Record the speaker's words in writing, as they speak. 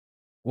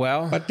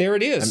Well, but there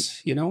it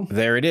is, you know.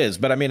 There it is.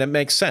 But I mean, it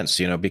makes sense,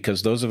 you know,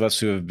 because those of us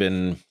who have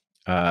been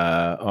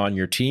on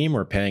your team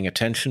or paying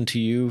attention to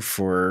you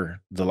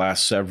for the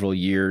last several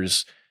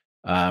years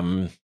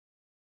know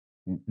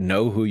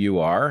who you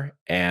are.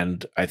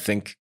 And I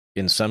think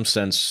in some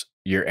sense,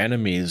 your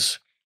enemies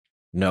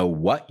know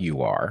what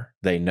you are.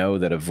 They know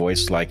that a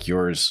voice like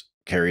yours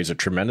carries a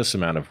tremendous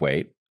amount of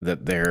weight,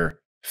 that their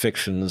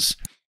fictions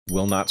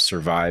will not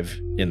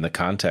survive in the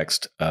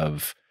context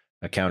of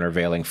a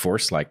countervailing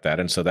force like that.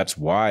 And so that's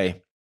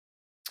why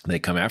they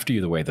come after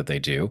you the way that they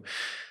do.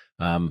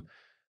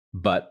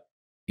 But,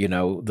 you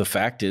know, the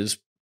fact is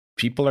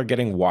people are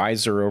getting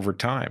wiser over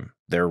time.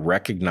 They're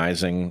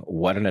recognizing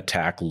what an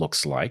attack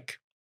looks like.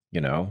 You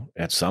know,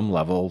 at some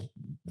level,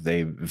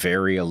 they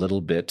vary a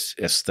little bit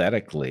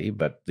aesthetically,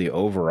 but the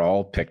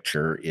overall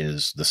picture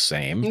is the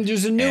same. And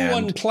there's a new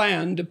one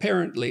planned,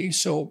 apparently.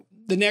 So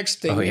the next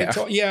thing,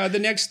 the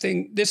next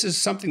thing, this is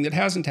something that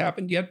hasn't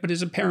happened yet, but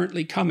is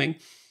apparently coming.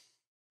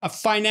 A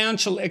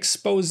financial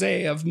expose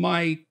of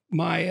my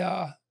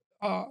I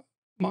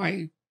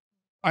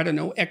don't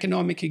know,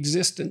 economic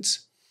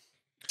existence.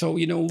 So,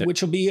 you know,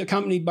 which will be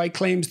accompanied by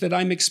claims that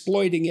I'm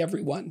exploiting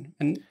everyone.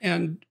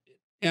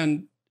 And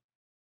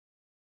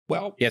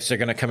well, yes, they're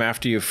going to come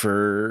after you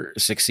for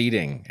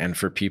succeeding and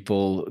for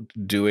people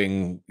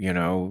doing, you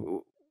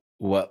know,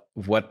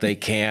 what they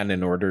can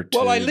in order to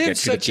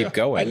get you to keep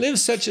going. I live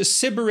such a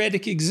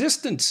sybaritic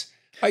existence.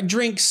 I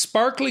drink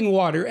sparkling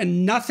water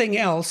and nothing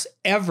else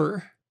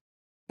ever.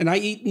 And I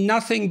eat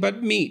nothing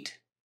but meat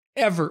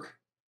ever.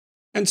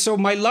 And so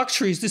my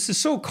luxuries, this is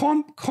so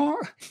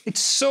it's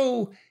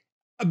so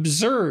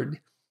absurd.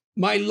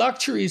 My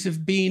luxuries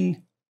have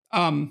been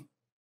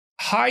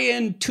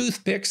high-end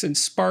toothpicks and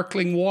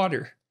sparkling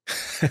water.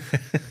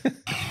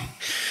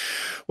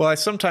 Well, I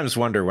sometimes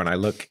wonder when I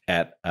look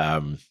at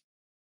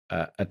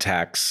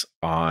attacks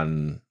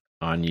on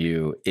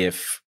you,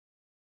 if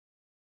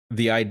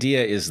the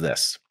idea is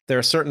this. There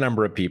are a certain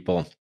number of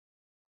people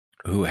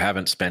who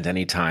haven't spent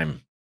any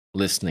time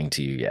listening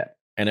to you yet.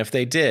 And if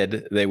they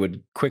did, they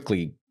would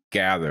quickly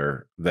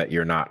gather that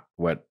you're not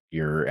what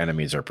your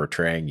enemies are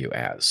portraying you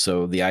as.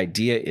 So the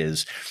idea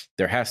is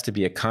there has to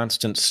be a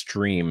constant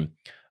stream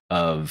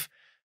of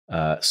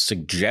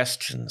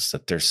suggestions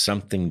that there's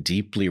something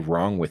deeply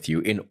wrong with you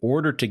in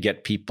order to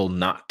get people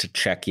not to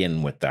check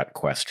in with that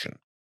question.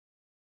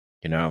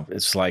 You know,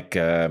 it's like,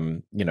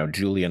 you know,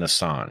 Julian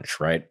Assange,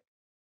 right?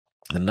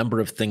 The number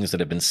of things that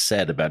have been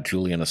said about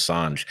Julian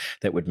Assange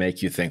that would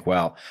make you think,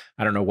 well,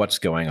 I don't know what's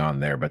going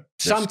on there, but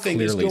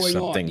something is going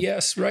on.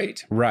 Yes,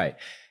 right. Right.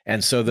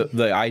 And so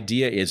the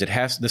idea is it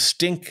has the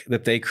stink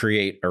that they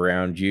create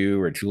around you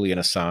or Julian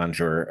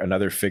Assange or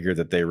another figure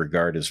that they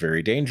regard as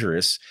very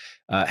dangerous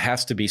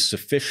has to be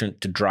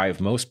sufficient to drive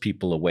most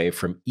people away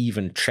from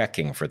even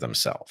checking for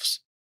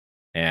themselves.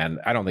 And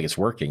I don't think it's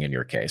working in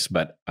your case,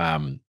 but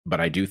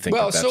I do think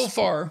so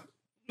far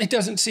it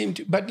doesn't seem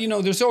to. But, you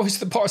know, there's always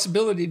the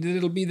possibility that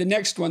it'll be the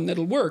next one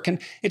that'll work. And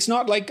it's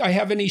not like I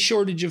have any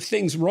shortage of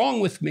things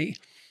wrong with me.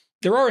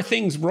 There are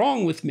things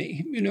wrong with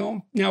me, you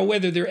know. Now,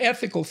 whether they're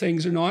ethical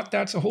things or not,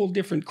 that's a whole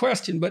different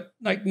question. But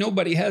like no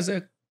one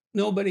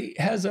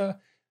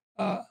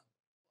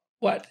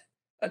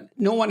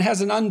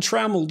has an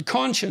untrammeled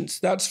conscience,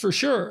 that's for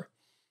sure.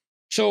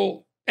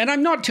 So, and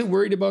I'm not too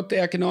worried about the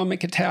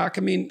economic attack.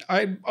 I mean,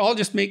 I'll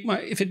just make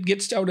if it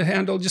gets out of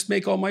hand, I'll just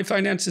make all my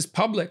finances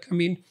public. I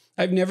mean,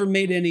 I've never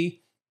made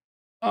any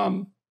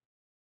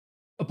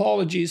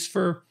apologies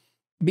for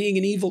being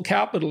an evil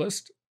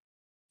capitalist.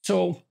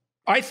 So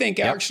I think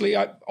actually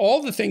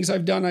all the things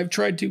I've done, I've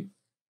tried to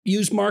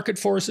use market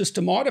forces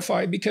to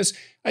modify because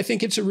I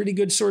think it's a really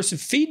good source of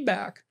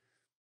feedback.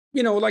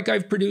 You know, like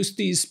I've produced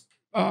these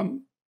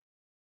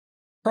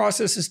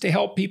processes to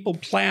help people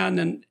plan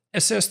and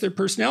assess their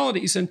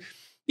personalities. And,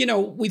 you know,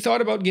 we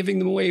thought about giving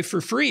them away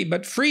for free,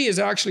 but free is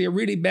actually a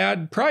really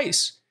bad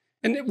price.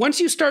 And once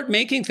you start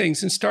making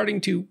things and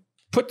starting to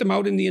put them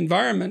out in the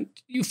environment,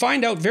 you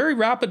find out very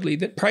rapidly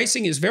that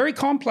pricing is very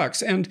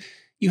complex and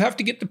you have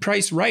to get the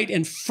price right,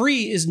 and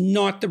free is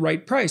not the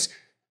right price.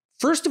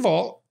 First of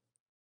all,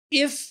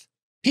 if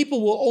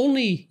people will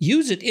only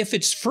use it if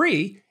it's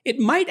free, it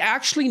might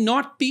actually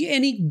not be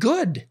any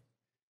good.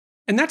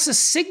 And that's a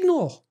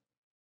signal.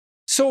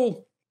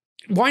 So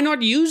why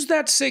not use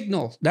that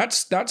signal?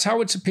 That's how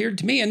it's appeared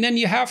to me. And then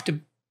you have to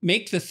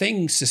make the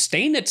thing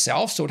sustain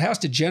itself, so it has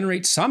to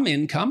generate some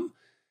income.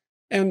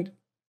 And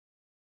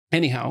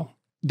anyhow,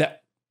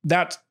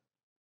 that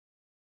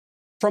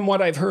from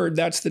what I've heard,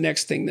 that's the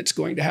next thing that's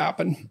going to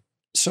happen.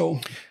 So,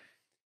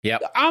 yeah.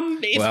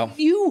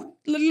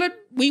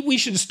 We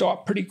should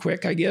stop pretty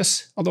quick, I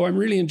guess. Although I'm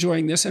really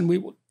enjoying this, and we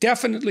will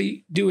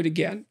definitely do it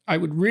again. I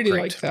would really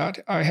like that.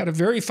 I had a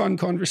very fun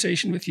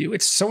conversation with you.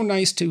 It's so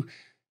nice to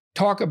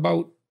talk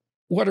about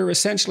what are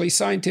essentially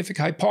scientific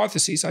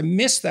hypotheses. I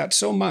miss that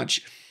so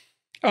much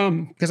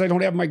because I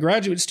don't have my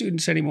graduate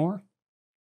students anymore.